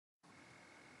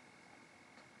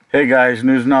Hey guys,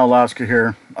 News Now Alaska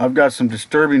here. I've got some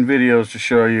disturbing videos to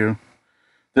show you.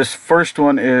 This first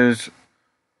one is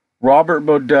Robert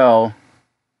Bodell.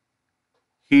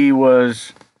 He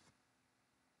was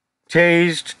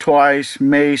tased twice,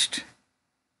 maced,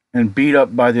 and beat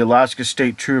up by the Alaska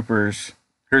State Troopers.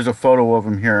 Here's a photo of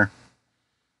him here.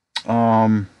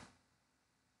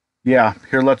 Yeah,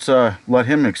 here let's let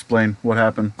him explain what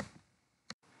happened.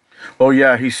 Oh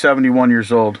yeah, he's 71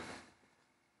 years old.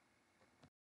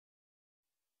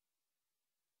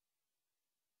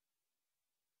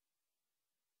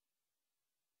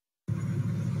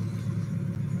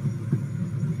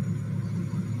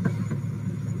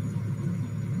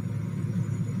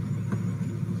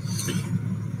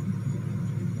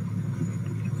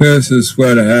 This is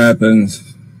what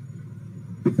happens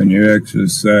when you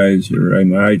exercise your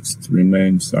rights to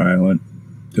remain silent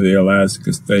to the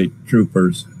Alaska State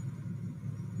Troopers.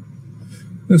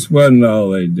 This wasn't all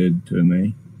they did to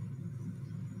me.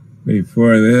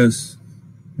 Before this,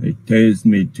 they tased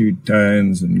me 2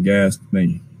 times and gassed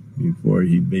me before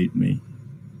he beat me.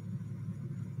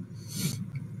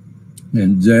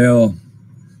 In jail,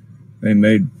 they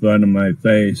made fun of my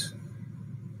face.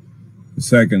 The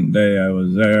second day I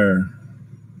was there,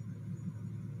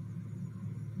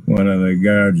 one of the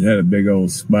guards had a big old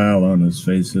smile on his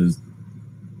face. Says,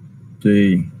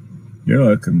 "Gee, you're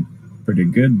looking pretty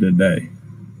good today."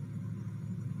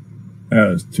 That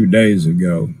was 2 days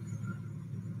ago.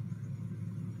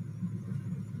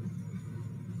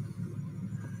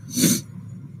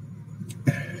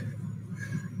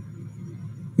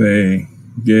 They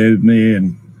gave me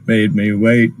and made me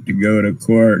wait to go to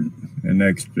court an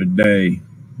extra day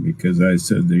because I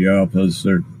said the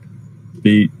officer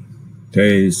beat,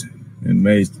 tased, and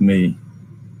maced me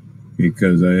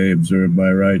because I observed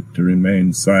my right to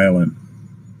remain silent.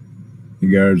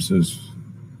 The guard says,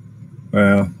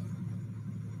 "Well,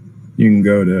 you can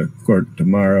go to court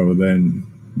tomorrow, then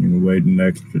you can wait an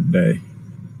extra day."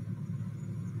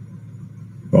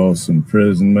 False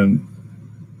imprisonment,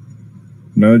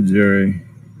 no jury,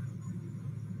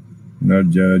 no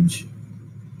judge,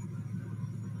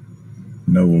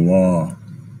 no law.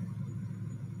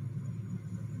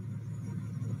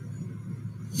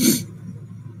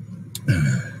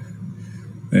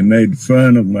 They made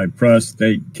fun of my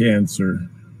prostate cancer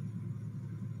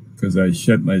because I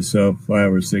shit myself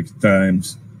 5 or 6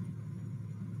 times.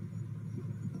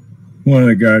 One of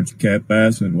the guards kept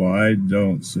asking, "Well, I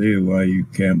don't see why you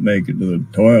can't make it to the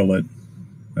toilet.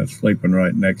 I'm sleeping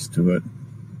right next to it."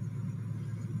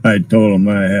 I told him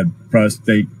I had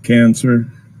prostate cancer,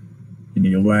 and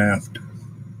he laughed.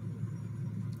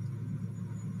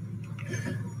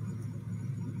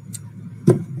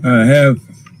 I have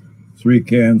 3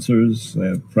 cancers. I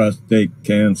have prostate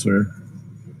cancer.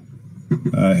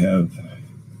 I have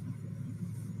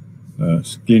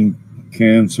skin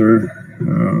cancer. I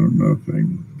don't know if I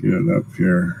can get it up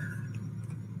here.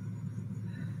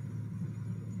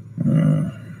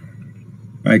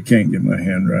 I can't get my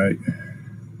hand right.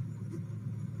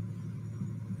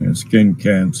 And skin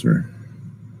cancer.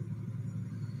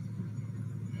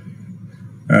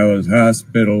 I was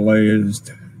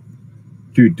hospitalized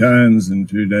 2 times in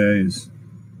 2 days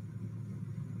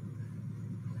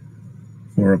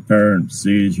for apparent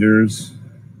seizures.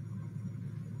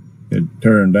 It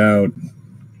turned out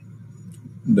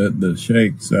that the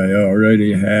shakes I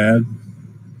already had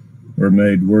were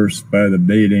made worse by the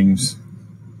beatings.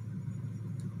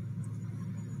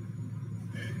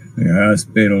 The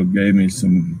hospital gave me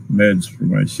some meds for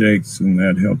my shakes, and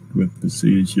that helped with the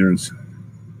seizures.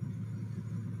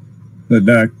 The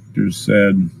doctor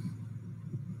said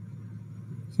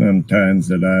sometimes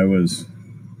that I was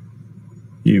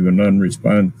even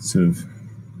unresponsive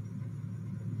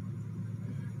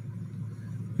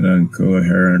and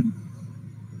incoherent.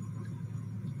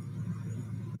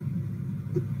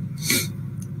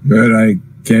 But I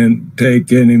can't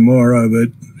take any more of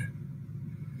it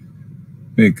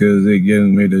because it gives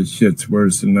me the shits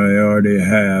worse than I already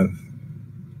have.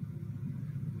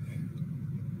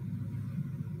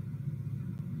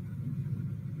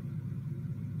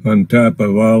 On top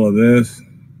of all of this,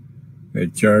 they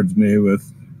charged me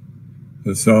with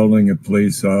assaulting a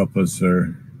police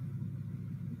officer.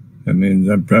 That means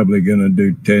I'm probably going to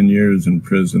do 10 years in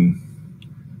prison.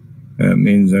 That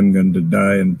means I'm going to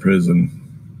die in prison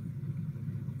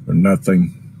for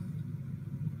nothing.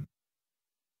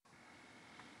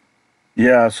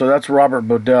 Yeah, so that's Robert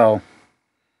Bodell.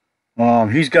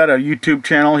 He's got a YouTube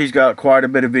channel. He's got quite a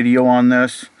bit of video on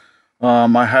this.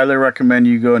 I highly recommend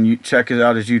you go and check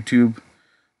out his YouTube.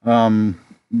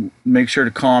 Make sure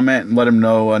to comment and let him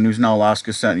know News Now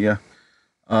Alaska sent you.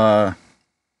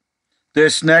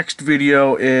 This next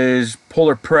video is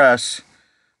Polar Press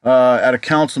at a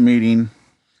council meeting,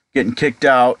 getting kicked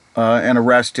out and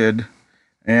arrested,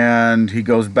 and he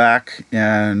goes back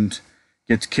and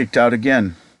gets kicked out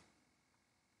again.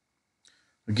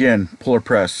 Again, Polar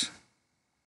Press.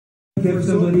 Kept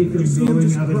somebody from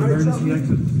going out an emergency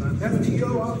exit.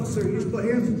 FTO officer,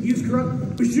 he's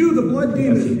corrupt. Bashu, the blood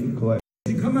demon. Collect.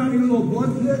 You come out here, little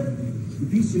blood pit, you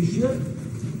piece of shit.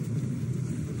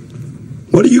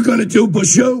 What are you gonna do,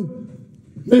 Bashu?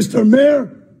 Mr. Mayor,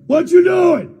 what you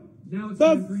doing? Now it's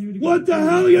time for you to What the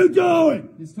hell are you doing?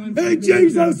 In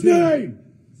Jesus' name!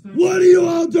 What are you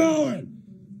all doing?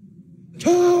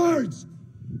 Cowards!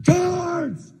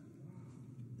 Cowards!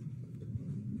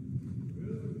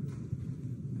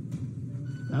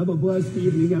 Have a blessed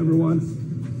evening, everyone.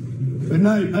 Good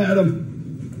night, Adam.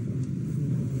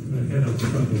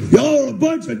 Y'all are a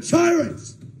bunch of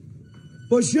tyrants.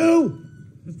 Bashu,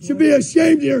 should be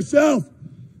ashamed of yourself.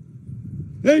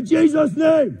 In Jesus'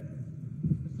 name,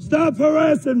 stop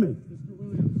harassing me.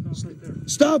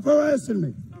 Stop harassing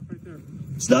me.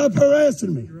 Stop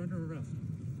harassing me. You're under arrest.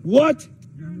 What?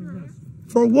 You're under arrest.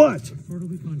 For what?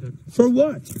 Disorderly conduct. For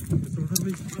what?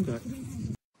 Disorderly conduct.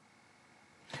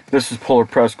 This is Polar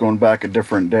Press going back a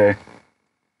different day.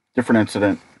 Different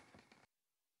incident.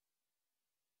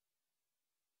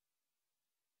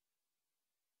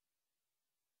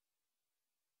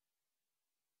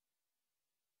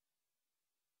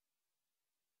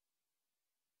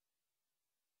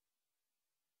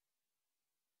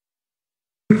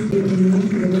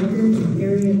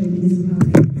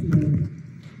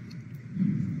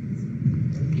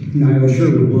 Niall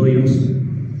Sherwood Williams.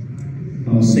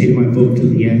 I'll save my vote to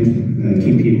the end.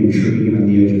 Keep you intriguing on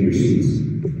the edge of your seats.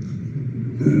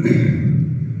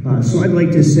 So I'd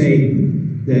like to say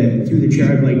that through the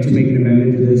chair, I'd like to make an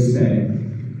amendment to this that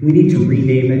we need to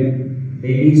rename it.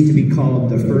 It needs to be called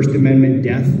the First Amendment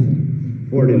Death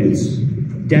Ordinance.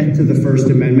 Death to the First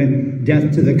Amendment,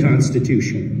 death to the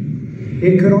Constitution.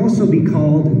 It could also be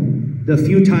called the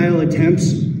futile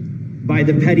attempts by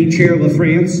the petty Chair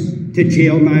LaFrance to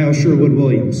jail Niall Sherwood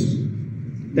Williams.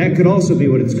 That could also be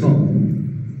what it's called.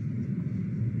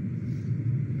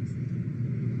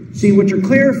 See, what you're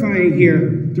clarifying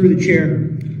here through the chair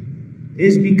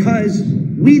is because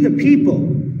we, the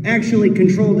people, actually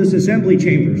control this assembly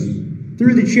chambers.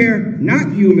 Through the chair,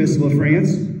 not you, Miss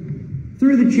LaFrance.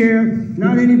 Through the chair,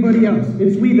 not anybody else.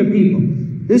 It's we, the people.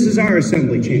 This is our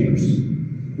assembly chambers.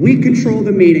 We control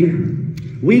the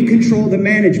meeting. We control the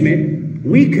management.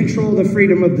 We control the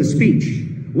freedom of the speech.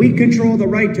 We control the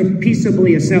right to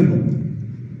peaceably assemble.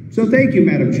 So thank you,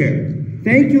 Madam Chair.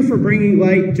 Thank you for bringing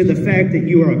light to the fact that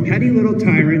you are a petty little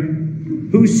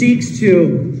tyrant who seeks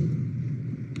to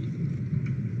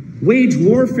wage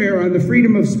warfare on the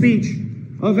freedom of speech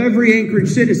of every Anchorage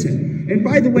citizen. And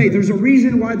by the way, there's a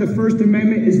reason why the First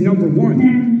Amendment is number one.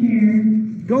 Madam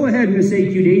Chair. Go ahead, Miss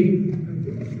AQD.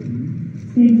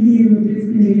 Thank you,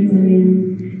 Mr.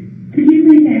 Williams. Could you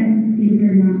please ask the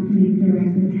Speaker not to make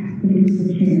direct attacks against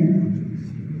the Chair?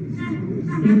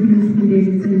 Thank you, Mr.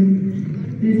 Davidson.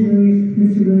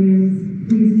 Mr. Williams,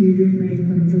 please do refrain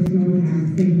from personal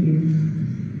attacks. Thank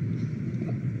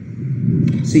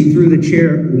you. See, through the chair,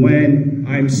 when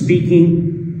I'm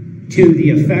speaking to the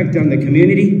effect on the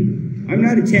community, I'm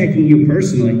not attacking you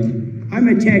personally. I'm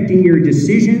attacking your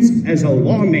decisions as a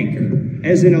lawmaker,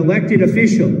 as an elected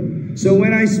official. So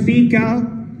when I speak out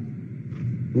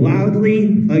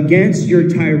loudly against your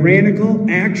tyrannical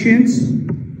actions,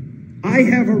 I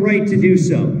have a right to do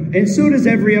so. And so does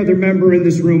every other member in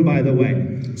this room, by the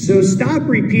way. So stop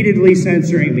repeatedly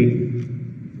censoring me.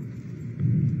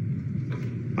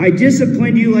 I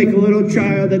disciplined you like a little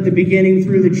child at the beginning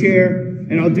through the chair,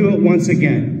 and I'll do it once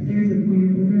again. There's a point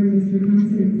of order, Mr.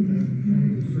 Constance.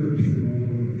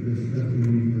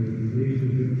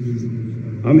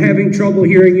 I'm having trouble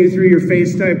hearing you through your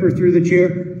face typer through the chair.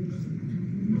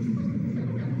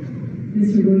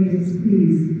 Mr. Williams,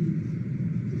 please.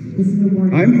 This is a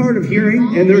warning. I'm hard of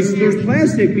hearing, and there's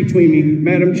plastic between me,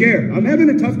 Madam Chair. I'm having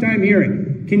a tough time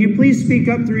hearing. Can you please speak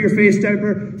up through your face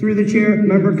typer through the chair,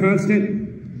 Member Constant?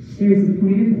 There's a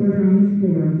point of order on the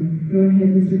floor. Go ahead,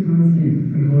 Mr.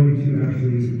 Constant. I'm going to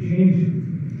actually change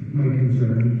my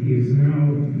concern. He is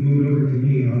now moved over to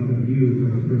me off of you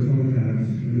for his personal attacks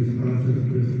in this process of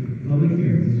this public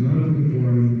hearing. It's not open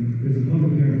forum. There's a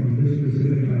public hearing on this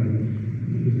specific item.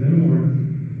 He's been warned,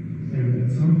 and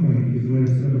at some point he's going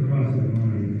to step across that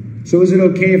line. So is it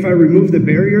okay if I remove the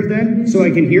barrier then, so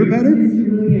I can hear better? Mr.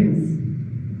 Williams,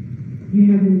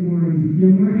 you have been warned. No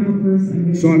more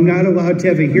outbursts. So I'm not allowed to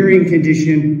have a hearing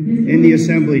condition in the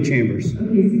assembly chambers.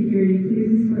 Okay, security,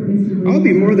 please escort Mr. Williams. I'll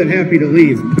be more than happy to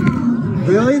leave.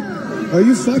 Really? Are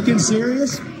you fucking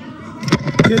serious?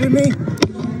 Kidding me?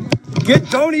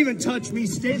 Don't even touch me.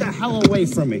 Stay the hell away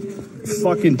from me.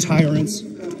 Fucking tyrants.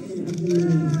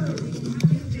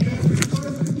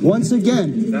 Once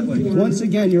again,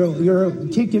 you're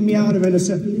kicking me out of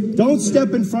innocent. Don't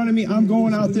step in front of me. I'm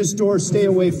going out this door. Stay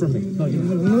away from me. No.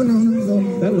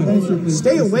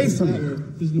 Stay away from me.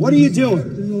 What are you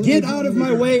doing? Get out of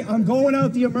my way. I'm going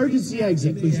out the emergency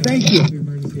exit. Thank you.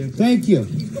 Thank you.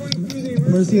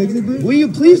 Emergency exit, bro? Will you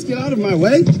please get out of my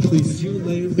way? Please.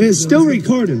 It's still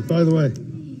recording, by the way.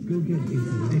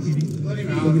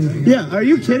 Yeah, are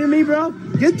you kidding me, bro?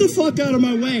 Get the fuck out of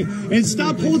my way and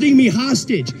stop holding me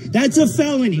hostage. That's a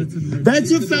felony.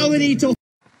 That's a felony to...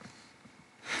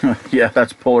 Yeah,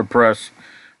 that's Polar Press.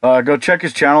 Go check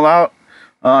his channel out.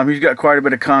 He's got quite a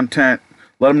bit of content.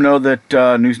 Let him know that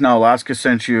News Now Alaska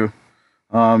sent you.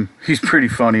 He's pretty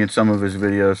funny in some of his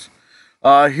videos.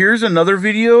 Here's another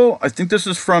video. I think this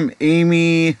is from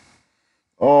Amy.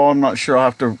 Oh, I'm not sure. I'll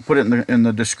have to put it in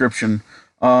the description.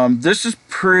 This is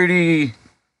pretty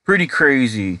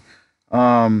crazy.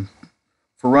 For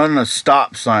running a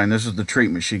stop sign, this is the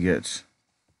treatment she gets.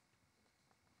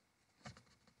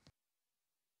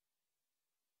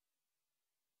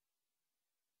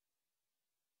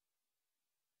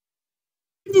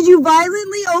 Did you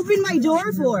violently open my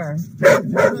door for?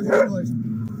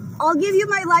 I'll give you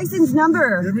my license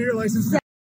number. Give me your license. Get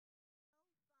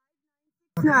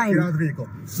out of the vehicle.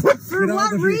 For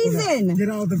what reason? Get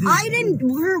out of the vehicle. I didn't.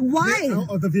 Why? Get out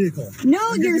of the vehicle.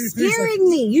 No, you're scaring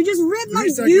me. You just ripped my.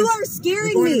 You are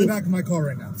scaring me. me. In the back of my car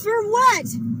right now. For what?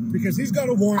 Because he's got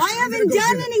a warrant. I haven't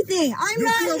done anything. I'm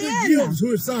not him.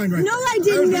 Who is signed right now. No, I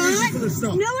did not.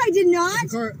 No, I did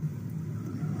not.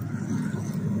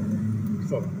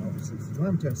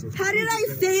 How did I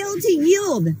fail to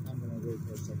yield?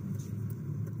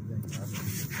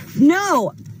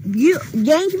 No, you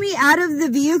yanked me out of the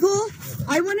vehicle.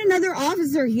 I want another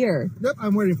officer here. Yep,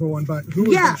 I'm waiting for one, but who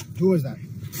was that? Who was that?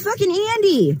 Fucking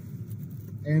Andy.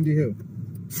 Andy who?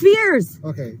 Spears.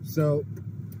 Okay, so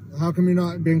how come you're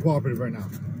not being cooperative right now?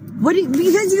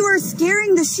 Because you are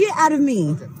scaring the shit out of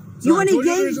me. Okay.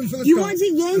 So you want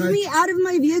to yank me out of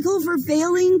my vehicle for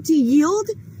failing to yield?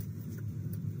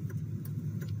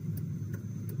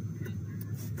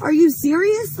 Are you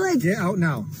serious? Like, get out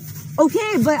now.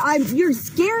 Okay, but you're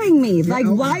scaring me. Like,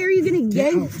 why are you gonna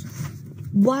yank?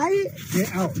 Why?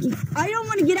 Get out. I don't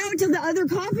want to get out until the other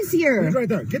cop is here. He's right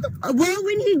there. Get the. Well,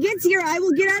 when he gets here, I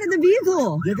will get out of the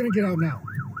vehicle. You're gonna get out now.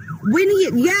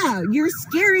 Yeah, you're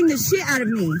scaring the shit out of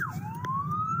me.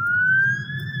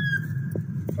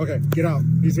 Okay, get out.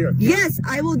 He's here. Yes,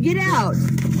 I will get out.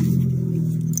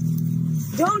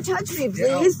 Don't touch me,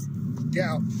 please. Get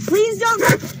out. Please don't.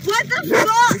 What the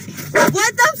fuck?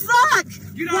 What the fuck?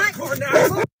 Get out of the car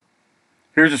now.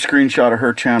 Here's a screenshot of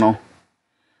her channel.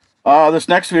 This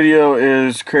next video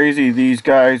is crazy. These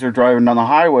guys are driving down the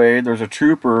highway. There's a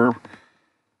trooper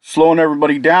slowing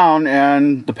everybody down,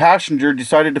 and the passenger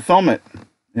decided to film it.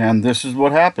 And this is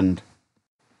what happened.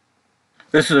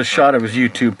 This is a shot of his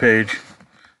YouTube page.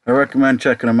 I recommend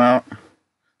checking him out.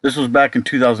 This was back in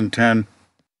 2010.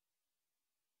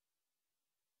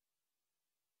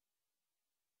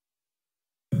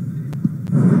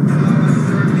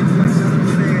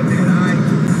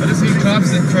 I just hate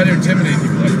cops that try to intimidate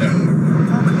people like that.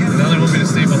 And now they want me to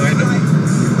stay behind them.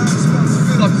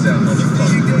 Fuck that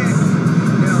motherfucker.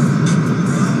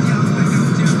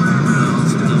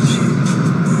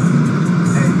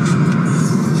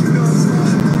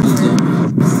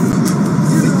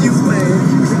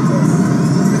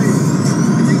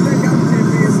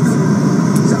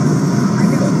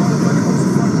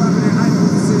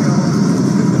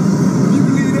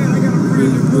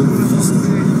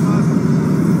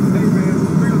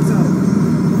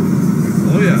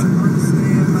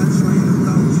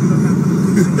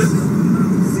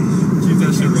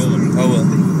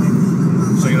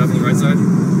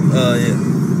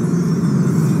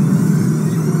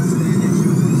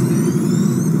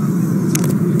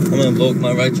 Invoke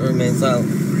my right to remain silent.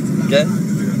 Okay?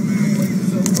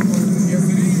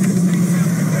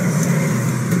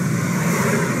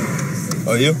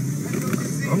 Are you?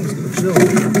 I'm just gonna chill.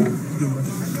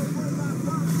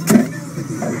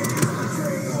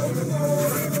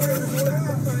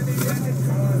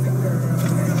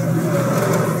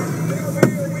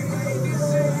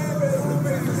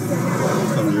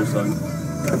 Come to your son.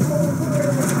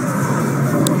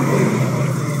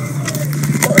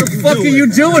 What the fuck are you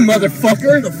doing,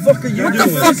 motherfucker? What the fuck are you doing? What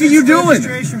the fuck are you doing?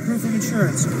 Registration, proof of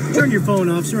insurance. Turn your phone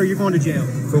off, sir. You're going to jail.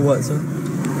 For what, sir?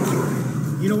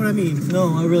 You know what I mean?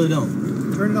 No, I really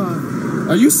don't. Turn it on.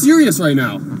 Are you serious right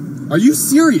now? Are you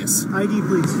serious? ID,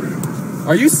 please.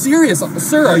 Are you serious?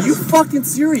 Sir, are you fucking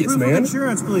serious, Proof man? of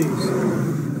insurance, please.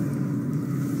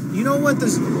 You know what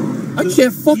this... I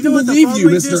can't fucking believe you,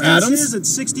 Mr. Adams. Is at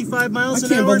 65 miles I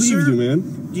an hour, can't believe sir? you,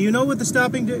 man. Do you know what the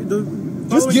stopping...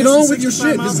 Just get on with your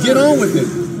shit. Just get on with it.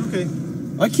 Okay.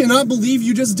 I cannot believe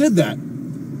you just did that.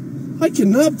 I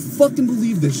cannot fucking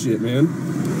believe this shit, man.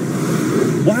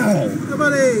 Wow. How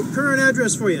about a current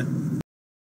address for you?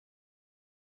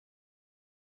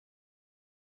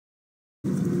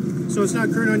 So it's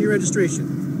not current on your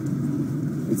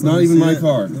registration? It's not even my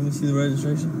car. Let me see the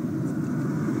registration.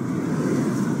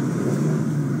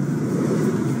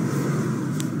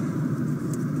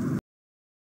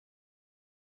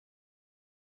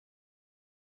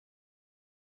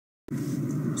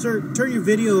 Sir, turn your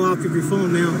video off of your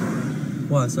phone now.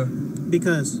 Why, sir?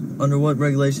 Because. Under what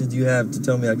regulations do you have to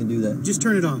tell me I can do that? Just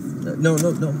turn it off. No.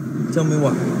 Tell me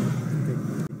why. Okay.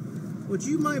 Would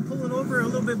you mind pulling over a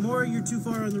little bit more? You're too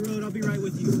far on the road. I'll be right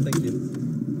with you. Thank you.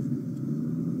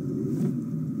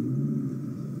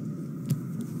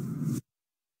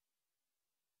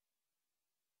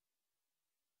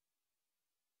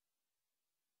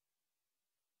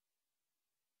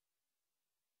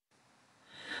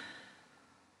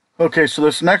 Okay, so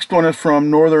this next one is from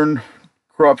Northern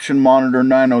Corruption Monitor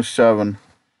 907.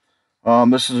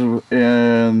 This is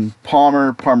in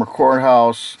Palmer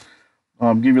Courthouse.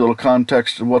 Give you a little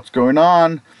context of what's going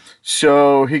on.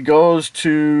 So he goes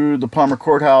to the Palmer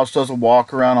Courthouse, does a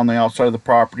walk around on the outside of the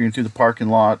property and through the parking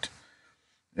lot,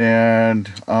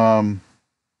 and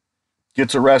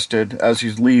gets arrested as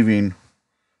he's leaving.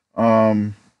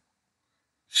 So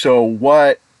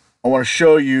what I want to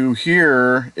show you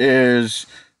here is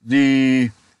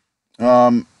the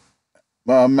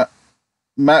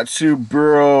Matsu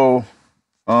Bureau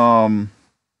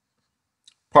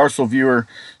parcel viewer.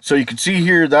 So you can see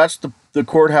here, that's the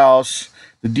courthouse,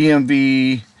 the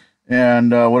DMV,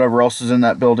 and whatever else is in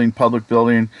that building, public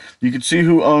building. You can see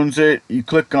who owns it. You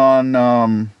click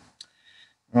on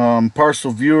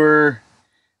parcel viewer,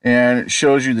 and it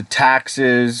shows you the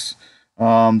taxes,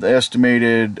 the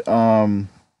estimated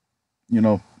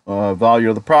value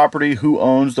of the property, who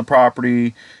owns the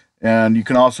property, and you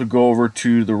can also go over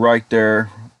to the right there,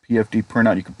 PFD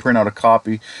printout. You can print out a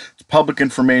copy. It's public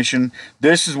information.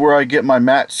 This is where I get my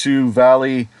Matsu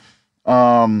Valley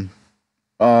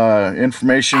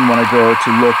information when I go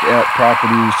to look at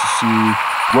properties to see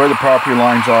where the property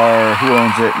lines are, who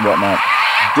owns it, and whatnot.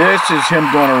 This is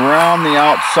him going around the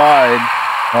outside.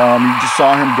 You just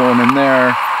saw him going in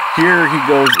there. Here he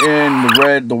goes in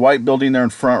the white building there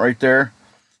in front right there.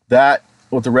 That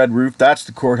with the red roof, that's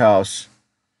the courthouse.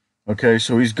 Okay,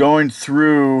 so he's going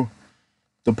through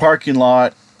the parking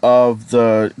lot of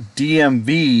the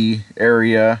DMV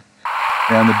area,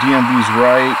 and the DMV's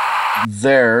right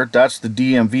there. That's the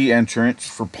DMV entrance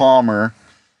for Palmer.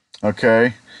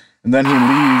 Okay, and then he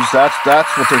leaves. That's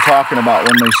what they're talking about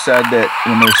when they're saying that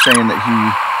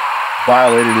he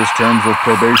violated his terms of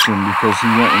probation because he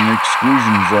went in the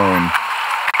exclusion zone.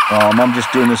 I'm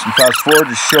just doing this in fast forward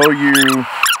to show you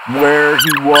where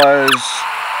he was,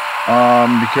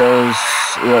 because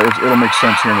it'll make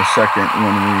sense here in a second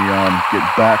when we get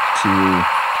back to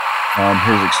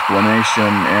his explanation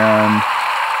and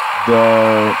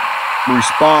the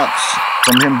response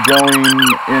from him going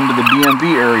into the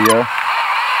DMV area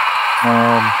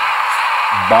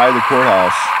by the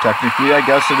courthouse. Technically, I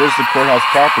guess it is the courthouse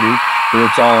property, but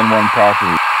it's all in one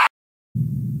property.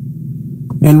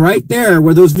 And right there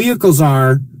where those vehicles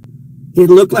are, it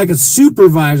looked like a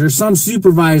supervisor, some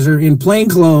supervisor in plain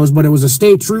clothes, but it was a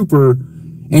state trooper,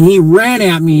 and he ran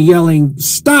at me yelling,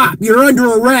 "Stop, you're under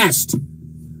arrest!"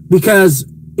 Because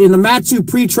in the Matsu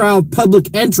pretrial public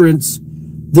entrance,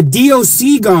 the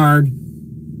DOC guard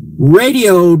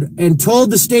radioed and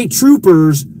told the state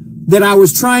troopers that I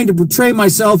was trying to portray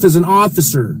myself as an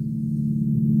officer.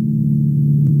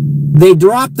 They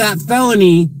dropped that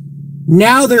felony.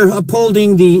 Now they're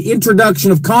upholding the introduction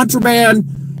of contraband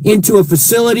into a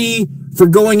facility for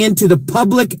going into the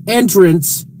public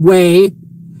entrance way,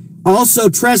 also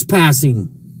trespassing,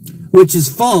 which is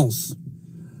false.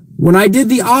 When I did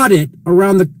the audit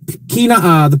around the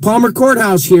Palmer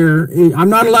Courthouse here, I'm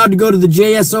not allowed to go to the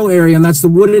JSO area, and that's the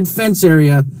wooded fence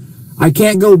area. I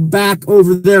can't go back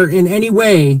over there in any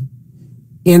way.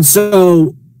 And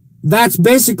so that's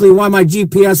basically why my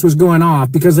GPS was going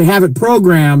off, because they have it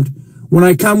programmed. When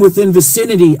I come within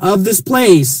vicinity of this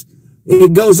place,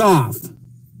 it goes off.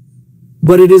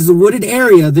 But it is the wooded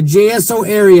area, the JSO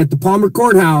area at the Palmer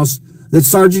Courthouse that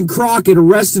Sergeant Crockett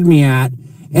arrested me at.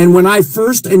 And when I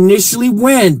first initially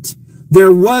went,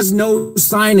 there was no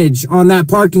signage on that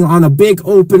parking, on a big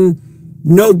open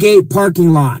no gate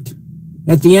parking lot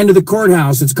at the end of the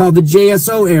courthouse. It's called the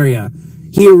JSO area.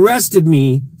 He arrested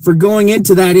me for going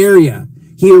into that area.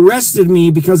 He arrested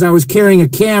me because I was carrying a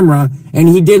camera and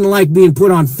he didn't like being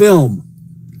put on film.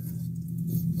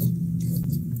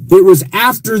 It was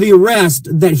after the arrest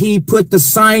that he put the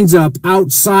signs up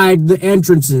outside the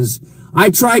entrances. I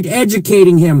tried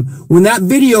educating him. When that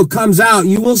video comes out,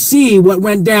 you will see what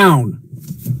went down.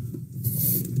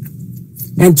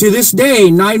 And to this day,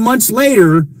 9 months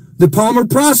later, the Palmer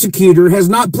prosecutor has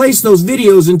not placed those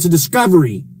videos into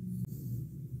discovery.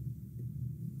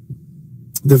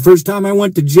 The first time I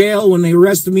went to jail, when they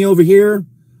arrested me over here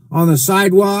on the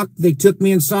sidewalk, they took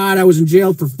me inside. I was in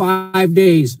jail for 5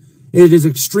 days. It is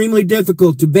extremely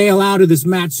difficult to bail out of this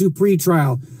Matsu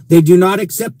pretrial. They do not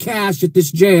accept cash at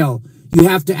this jail. You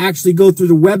have to actually go through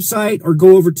the website or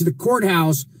go over to the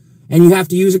courthouse, and you have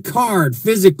to use a card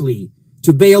physically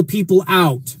to bail people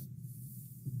out.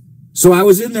 So I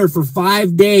was in there for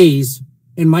 5 days,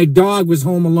 and my dog was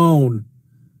home alone.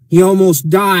 He almost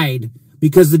died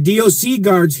because the DOC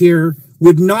guards here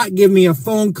would not give me a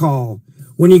phone call.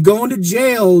 When you go into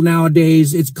jail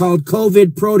nowadays, it's called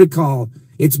COVID protocol.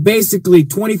 It's basically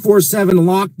 24/7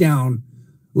 lockdown,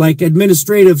 like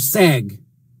administrative seg.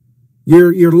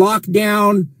 You're locked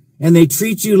down, and they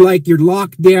treat you like you're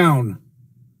locked down.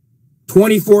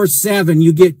 24/7.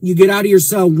 You get out of your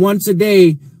cell once a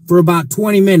day for about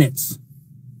 20 minutes.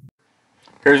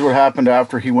 Here's what happened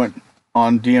after he went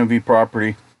on DMV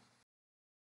property.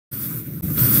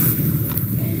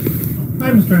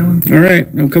 Hi, Mr. Allen. All right,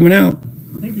 I'm coming out.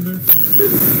 Thank you, sir.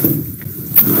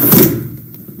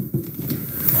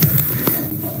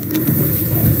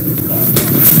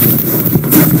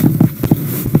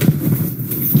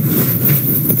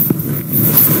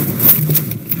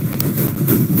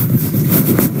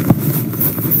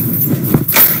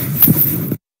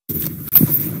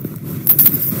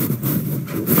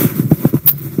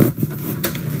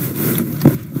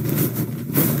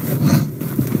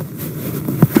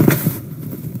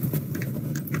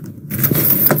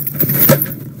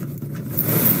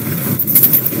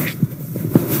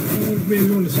 Maybe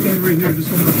you want to stand right here, just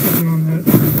hold something on that.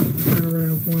 Turn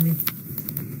around for me.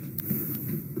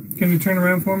 Can you turn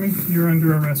around for me? You're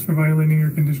under arrest for violating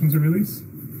your conditions of release.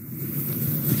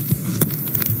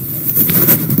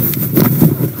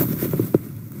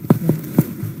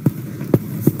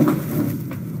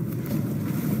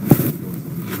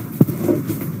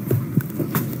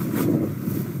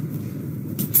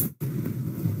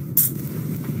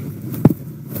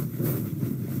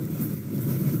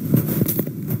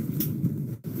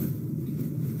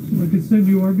 Like I said,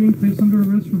 you are being placed under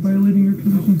arrest for violating your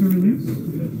conditions of release.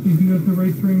 You do have the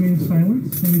right to remain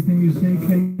silent. Anything you say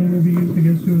can and will be used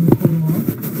against you in the court of law.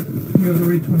 You have the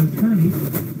right to an attorney,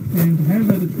 and to have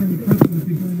that attorney present if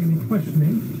you're doing any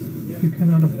questioning. If you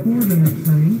cannot afford an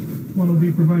attorney, one will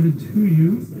be provided to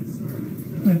you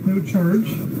at no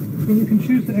charge. And you can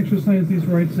choose to exercise these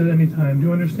rights at any time. Do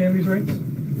you understand these rights?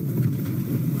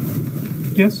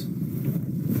 Yes?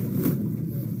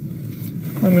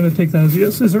 I'm going to take that as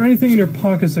yes. Is there anything in your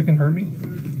pockets that can hurt me?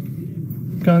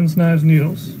 Guns, knives,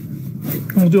 needles.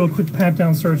 And we'll do a quick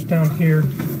pat-down search down here,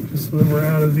 just so that we're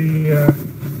out of the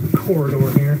corridor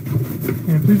here.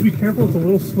 And please be careful, it's a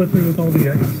little slippery with all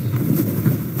the ice.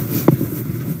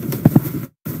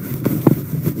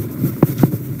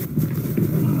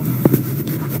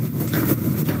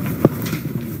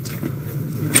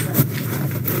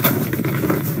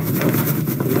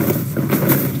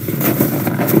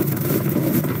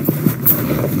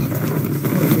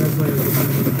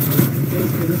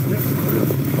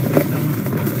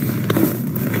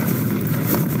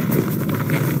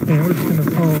 And we're just going to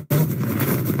follow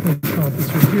this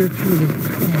officer here to the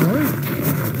car.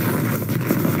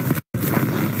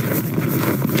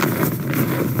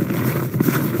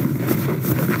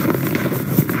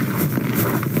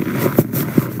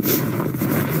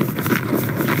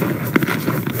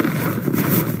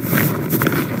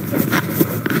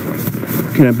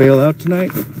 Can I bail out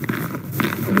tonight?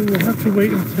 We will have to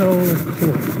wait until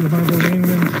court. We'll have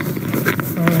arraignments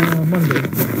Monday.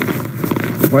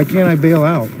 Why can't I bail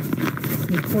out?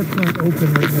 The court's not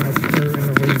open right now for an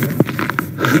arraignment.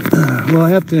 Well, I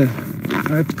have to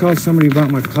call somebody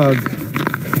about my pug.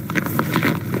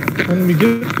 When we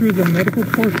get through the medical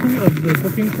portion of the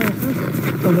booking process,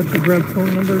 I'll let you grab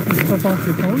phone numbers and stuff off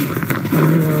your phone,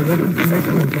 and you are welcome to make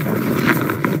phone calls.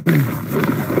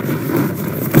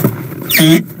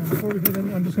 Before we get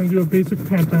in, I'm just going to do a basic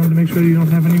pat-down to make sure you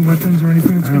don't have any weapons or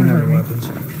anything that's going to hurt me. Weapons.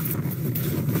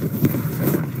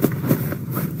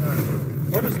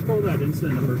 Or just pull that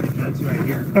incident number because it's right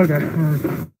here. Okay.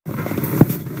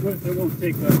 It won't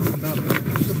take nothing.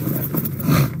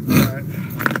 Alright.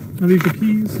 Are these the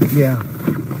keys? Yeah.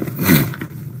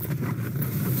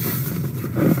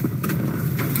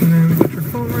 And then get your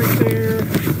phone right there.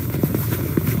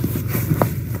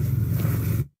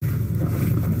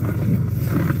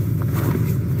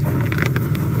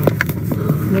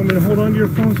 You want me to hold on to your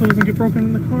phone so it doesn't get broken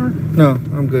in the car? No,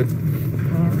 I'm good.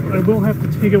 I will have to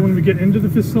take it when we get into the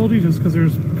facility just because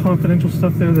there's confidential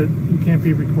stuff there that you can't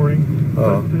be recording.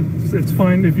 Oh. It's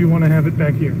fine if you want to have it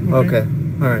back here. Okay.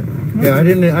 All right. Yeah, I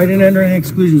didn't enter any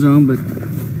exclusion zone, but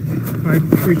I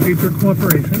appreciate your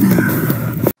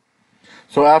cooperation.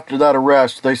 So after that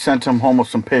arrest, they sent him home with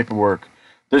some paperwork.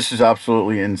 This is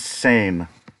absolutely insane.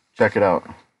 Check it out.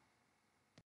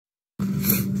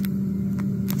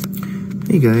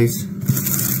 Hey guys,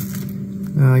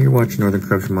 you're watching Northern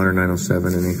Corruption Monitor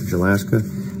 907 in Anchorage, Alaska.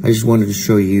 I just wanted to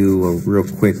show you a real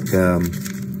quick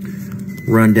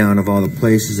rundown of all the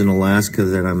places in Alaska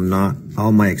that I'm not,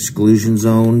 all my exclusion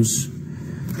zones.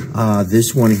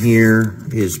 This one here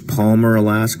is Palmer,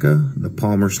 Alaska, the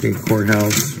Palmer State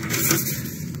Courthouse.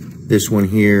 This one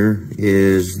here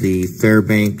is the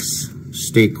Fairbanks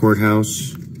State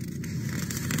Courthouse.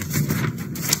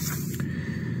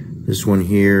 This one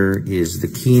here is the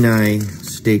Kenai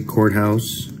State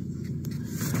Courthouse.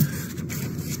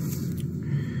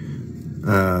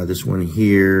 This one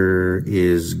here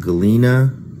is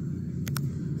Galena.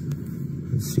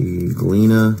 Let's see,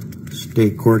 Galena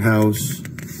State Courthouse.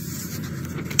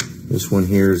 This one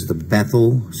here is the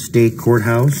Bethel State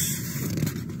Courthouse.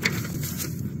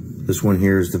 This one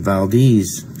here is the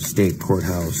Valdez State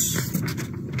Courthouse.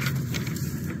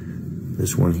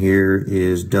 This one here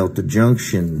is Delta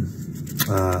Junction,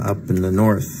 up in the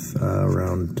north,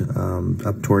 around,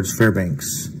 up towards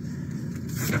Fairbanks.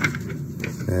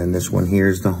 And this one here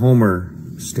is the Homer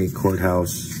State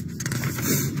Courthouse.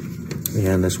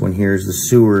 And this one here is the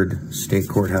Seward State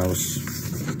Courthouse.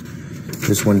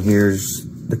 This one here is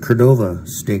the Cordova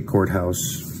State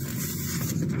Courthouse.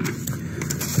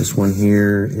 This one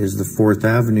here is the 4th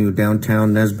Avenue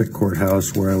downtown Nesbitt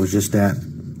Courthouse, where I was just at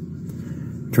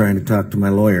trying to talk to my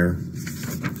lawyer.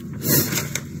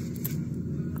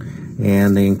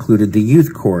 And they included the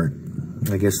youth court.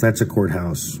 I guess that's a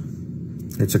courthouse.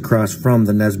 It's across from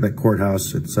the Nesbitt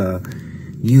Courthouse. It's a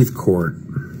youth court.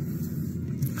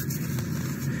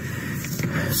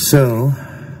 So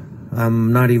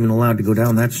I'm not even allowed to go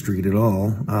down that street at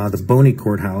all. The Boney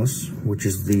Courthouse, which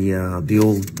is the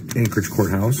old Anchorage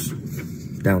Courthouse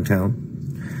downtown.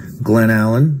 Glen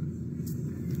Allen.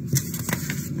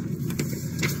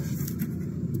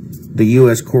 The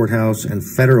U.S. Courthouse and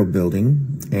Federal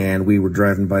Building, and we were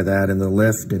driving by that in the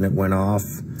lift and it went off.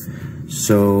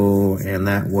 So, and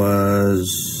that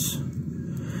was,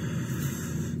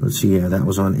 let's see, yeah, that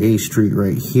was on A Street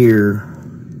right here.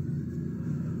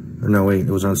 Or no, wait,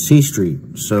 it was on C Street.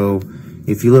 So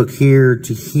if you look here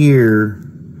to here,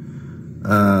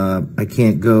 I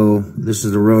can't go. This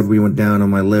is the road we went down on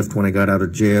my lift when I got out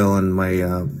of jail, and my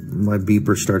my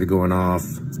beeper started going off,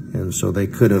 and so they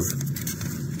could have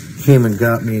came and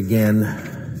got me again.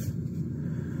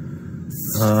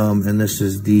 And this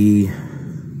is the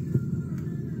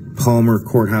Palmer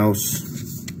Courthouse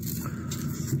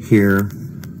here.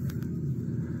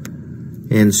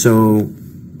 And so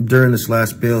during this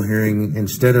last bail hearing,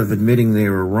 instead of admitting they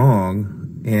were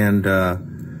wrong and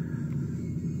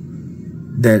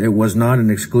that it was not an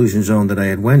exclusion zone that I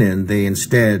had went in, they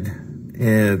instead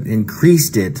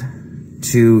increased it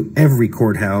to every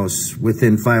courthouse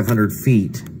within 500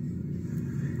 feet.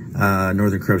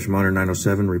 Northern Corruption Monitor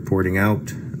 907 reporting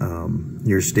out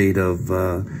your state of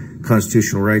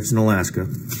constitutional rights in Alaska.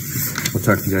 We'll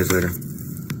talk to you guys later.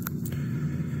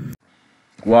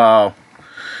 Wow.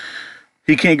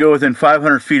 He can't go within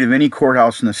 500 feet of any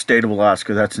courthouse in the state of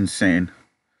Alaska. That's insane.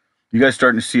 You guys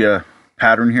starting to see a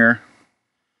pattern here?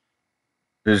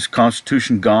 Is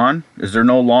Constitution gone? Is there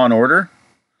no law and order?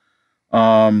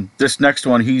 This next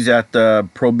one, he's at the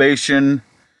Probation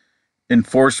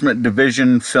Enforcement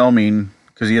Division filming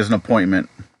because he has an appointment.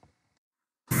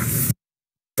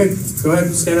 Okay, go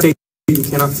ahead, stand up. You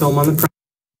cannot film on the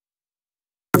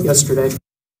premises yesterday.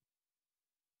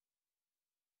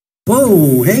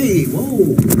 Whoa, hey,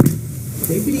 whoa.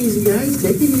 Take it easy, guys.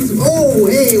 Take it easy. Oh,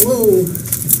 hey, whoa.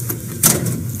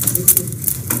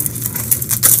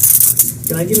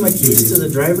 Can I give my keys to the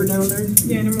driver down there?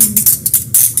 Yeah, never mind.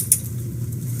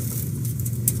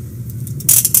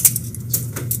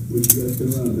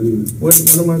 What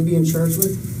am I being charged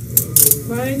with?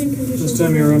 This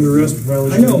time you're under arrest for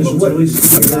violation of conditions release. You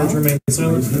have the right to remain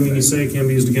silent. Anything you say can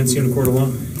be used against you in a court of law.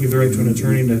 You have the right to an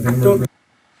attorney to have him.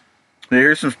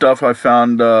 Here's some stuff I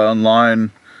found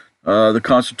online the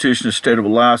Constitution of the State of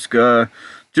Alaska.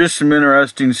 Just some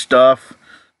interesting stuff.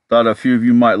 Thought a few of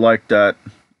you might like that,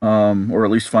 or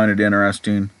at least find it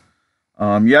interesting.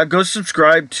 Yeah, go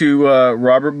subscribe to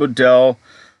Robert Bodell.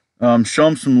 Show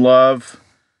him some love.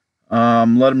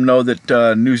 Let him know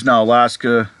that News Now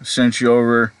Alaska sent you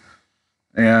over,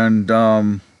 and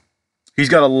he's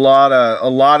got a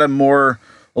lot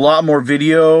more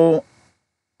video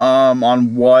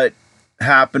on what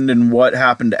happened and what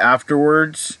happened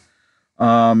afterwards.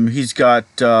 He's got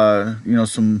you know,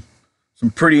 some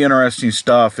pretty interesting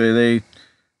stuff. They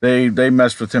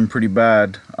messed with him pretty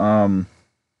bad.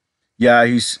 Yeah,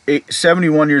 he's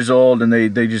 71 years old, and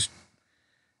they just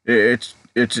it's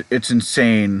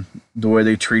insane the way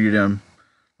they treated him.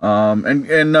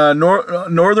 Northern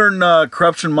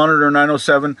Corruption Monitor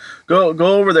 907, go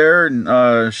over there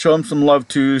and show him some love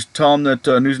too. Tell him that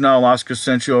News Now Alaska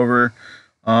sent you over.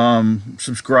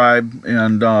 Subscribe,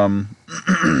 and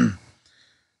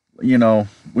you know,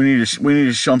 we need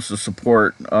to show him some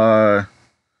support.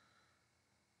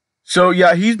 So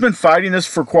yeah, he's been fighting this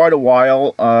for quite a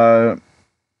while.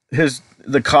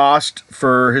 The cost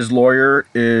for his lawyer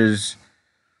is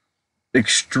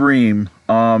extreme.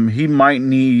 He might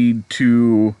need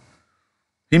some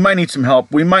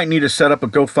help. We might need to set up a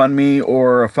GoFundMe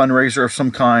or a fundraiser of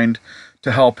some kind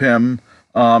to help him.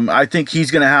 I think he's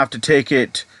going to have to take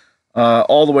it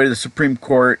all the way to the Supreme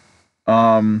Court.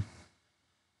 I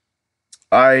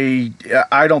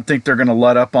don't think they're going to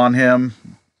let up on him.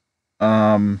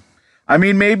 I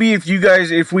mean, maybe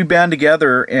if we band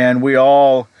together and we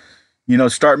all, you know,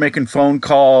 start making phone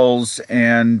calls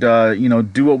and you know,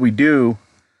 do what we do,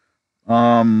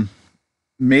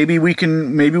 maybe we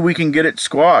can get it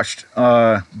squashed.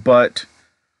 But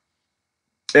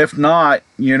if not,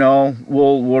 you know,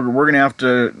 we're gonna have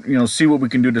to, you know, see what we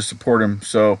can do to support him.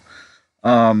 So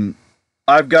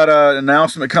I've got an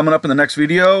announcement coming up in the next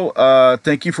video.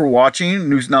 Thank you for watching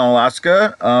News Now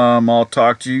Alaska. I'll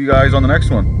talk to you guys on the next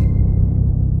one.